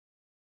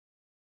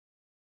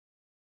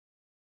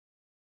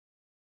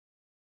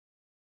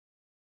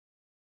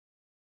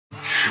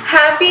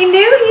Happy New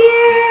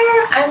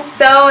Year! I'm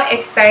so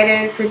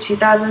excited for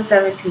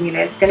 2017.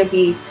 It's going to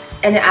be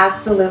an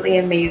absolutely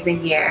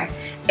amazing year.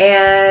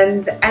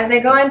 And as I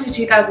go into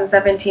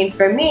 2017,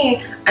 for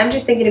me, I'm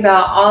just thinking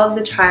about all of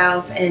the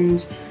trials and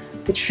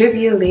the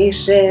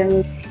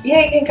tribulation. You know,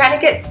 you can kind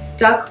of get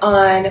stuck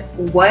on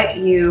what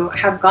you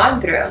have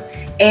gone through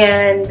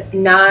and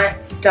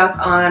not stuck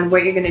on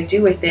what you're going to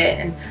do with it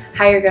and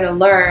how you're going to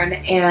learn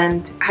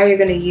and how you're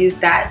going to use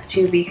that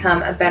to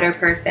become a better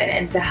person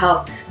and to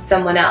help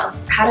someone else,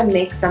 how to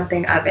make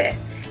something of it.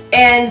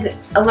 And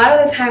a lot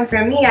of the time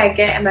for me, I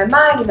get in my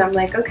mind and I'm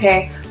like,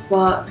 okay,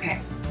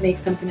 make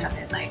something of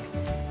it. Like,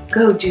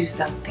 go do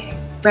something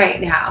right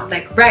now.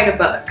 Like, write a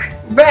book,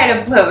 write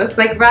a post,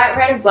 like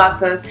write a blog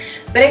post.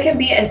 But it can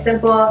be as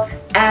simple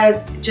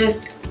as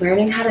just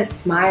learning how to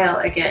smile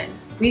again.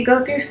 We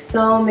go through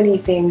so many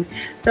things,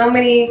 so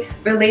many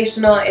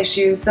relational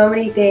issues, so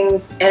many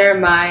things in our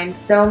mind,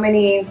 so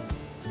many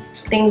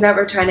things that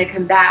we're trying to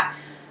combat.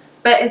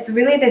 But it's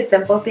really the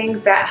simple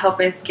things that help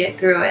us get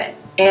through it.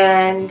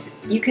 And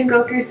you can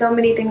go through so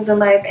many things in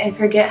life and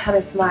forget how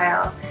to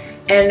smile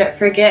and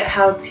forget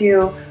how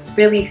to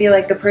really feel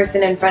like the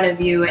person in front of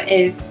you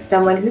is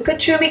someone who could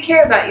truly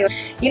care about you.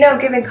 You know,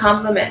 giving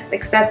compliments,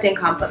 accepting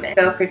compliments.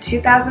 So for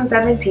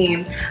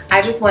 2017,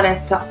 I just want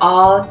us to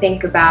all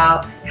think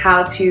about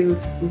how to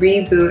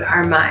reboot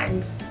our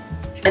mind.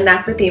 And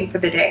that's the theme for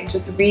the day,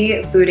 just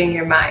rebooting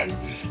your mind.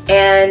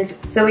 And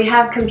so we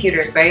have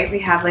computers, right? We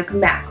have like a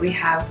Mac, we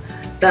have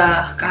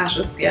the, gosh,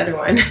 what's the other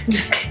one?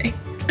 Just kidding.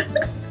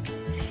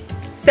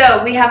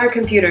 So we have our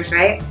computers,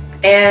 right?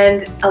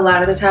 And a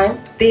lot of the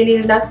time, they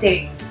need an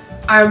update.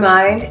 Our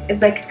mind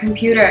is like a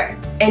computer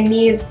and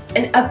needs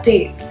an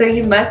update. So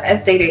you must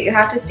update it. You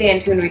have to stay in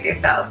tune with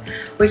yourself,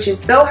 which is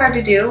so hard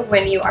to do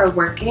when you are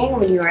working,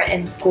 when you are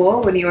in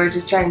school, when you are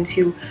just trying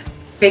to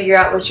figure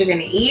out what you're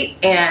gonna eat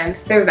and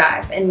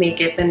survive and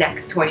make it the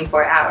next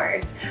 24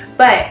 hours.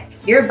 But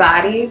your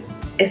body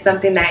is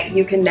something that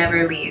you can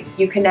never leave.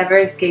 You can never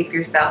escape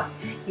yourself.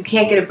 You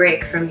can't get a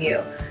break from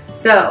you.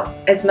 So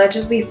as much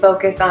as we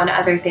focus on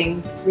other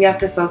things, we have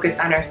to focus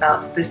on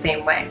ourselves the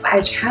same way.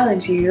 I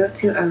challenge you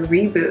to a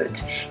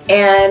reboot,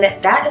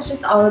 and that is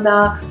just all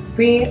about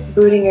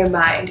rebooting your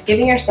mind,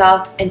 giving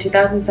yourself in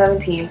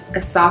 2017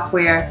 a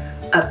software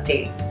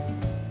update,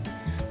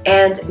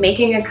 and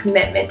making a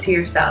commitment to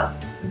yourself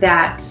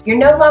that you're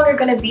no longer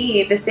going to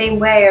be the same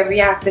way or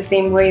react the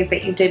same ways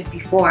that you did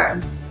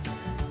before.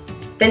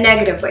 The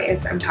negative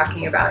ways I'm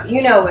talking about.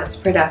 You know what's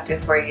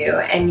productive for you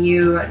and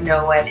you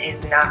know what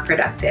is not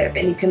productive.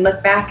 And you can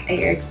look back at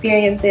your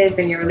experiences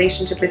and your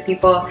relationship with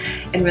people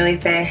and really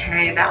say,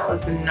 hey, that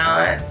was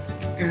not,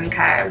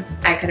 okay,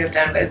 I could have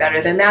done way better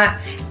than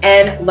that,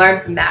 and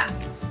learn from that.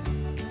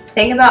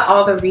 Think about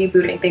all the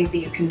rebooting things that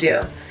you can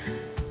do.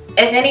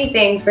 If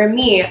anything, for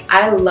me,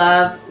 I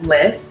love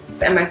lists,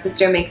 and my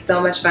sister makes so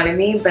much fun of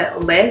me,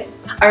 but lists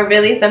are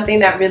really something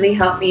that really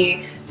help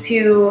me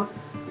to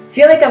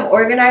feel like I'm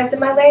organized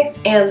in my life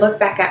and look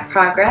back at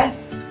progress.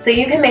 So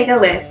you can make a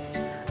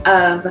list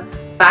of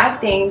 5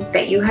 things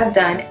that you have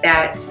done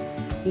that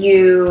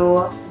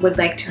you would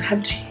like to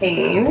have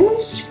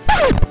changed,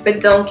 but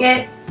don't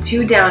get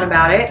too down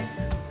about it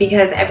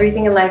because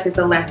everything in life is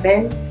a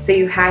lesson. So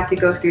you had to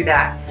go through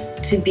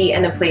that to be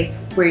in a place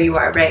where you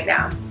are right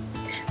now.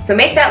 So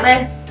make that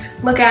list,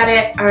 look at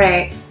it, all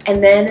right,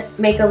 and then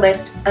make a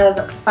list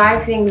of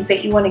 5 things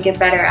that you want to get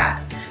better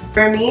at.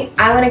 For me,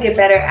 I want to get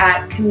better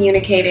at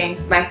communicating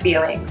my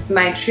feelings,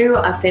 my true,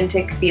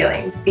 authentic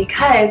feelings,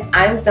 because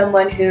I'm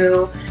someone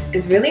who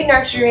is really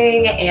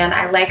nurturing and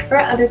I like for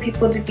other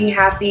people to be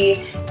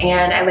happy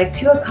and I like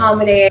to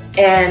accommodate.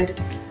 And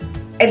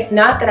it's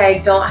not that I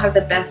don't have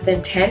the best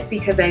intent,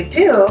 because I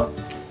do.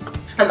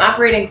 I'm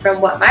operating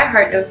from what my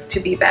heart knows to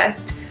be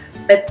best,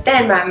 but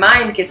then my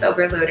mind gets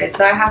overloaded.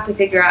 So I have to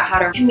figure out how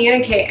to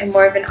communicate in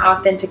more of an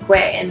authentic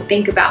way and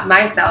think about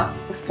myself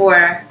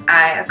before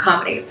I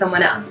accommodate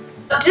someone else.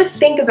 Just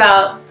think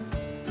about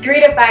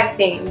 3 to 5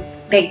 things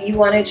that you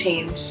want to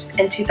change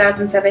in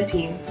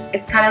 2017.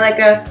 It's kind of like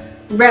a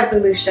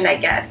resolution, I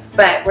guess,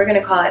 but we're going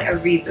to call it a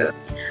reboot.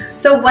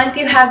 So once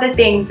you have the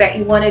things that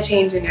you want to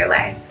change in your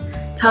life,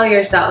 tell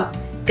yourself,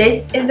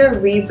 this is a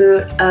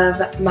reboot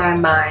of my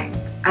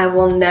mind. I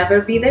will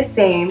never be the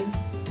same.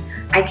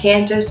 I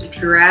can't just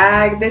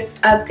drag this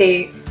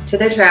update to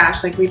the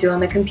trash like we do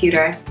on the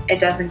computer. It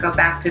doesn't go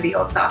back to the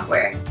old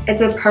software.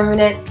 It's a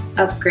permanent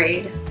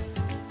upgrade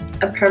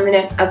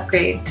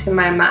to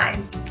my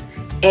mind,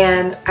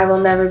 and I will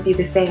never be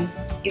the same.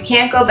 You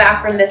can't go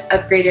back from this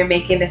upgrade you're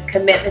making, this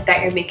commitment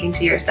that you're making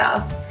to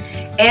yourself.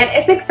 And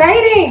it's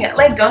exciting.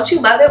 Like, don't you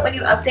love it when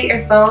you update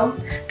your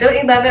phone? Don't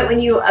you love it when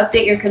you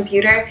update your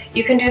computer?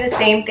 You can do the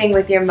same thing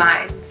with your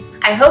mind.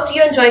 I hope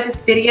you enjoyed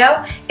this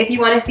video. If you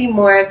want to see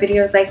more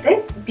videos like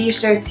this, be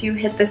sure to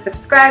hit the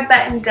subscribe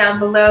button down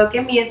below.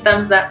 Give me a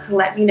thumbs up to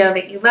let me know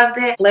that you loved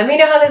it. Let me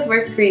know how this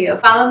works for you.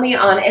 Follow me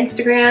on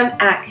Instagram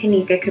at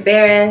Kanika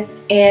Cabarrus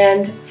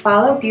and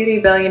follow Beauty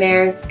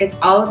Billionaires. It's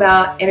all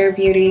about inner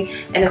beauty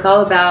and it's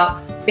all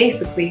about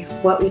basically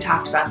what we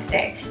talked about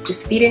today.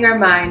 Just feeding our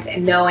mind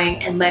and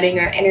knowing and letting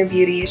our inner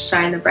beauty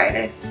shine the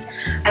brightest.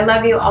 I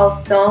love you all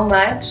so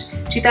much.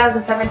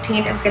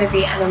 2017 is going to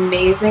be an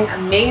amazing,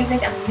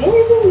 amazing,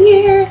 amazing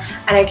year,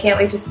 and I can't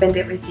wait to spend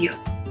it with you.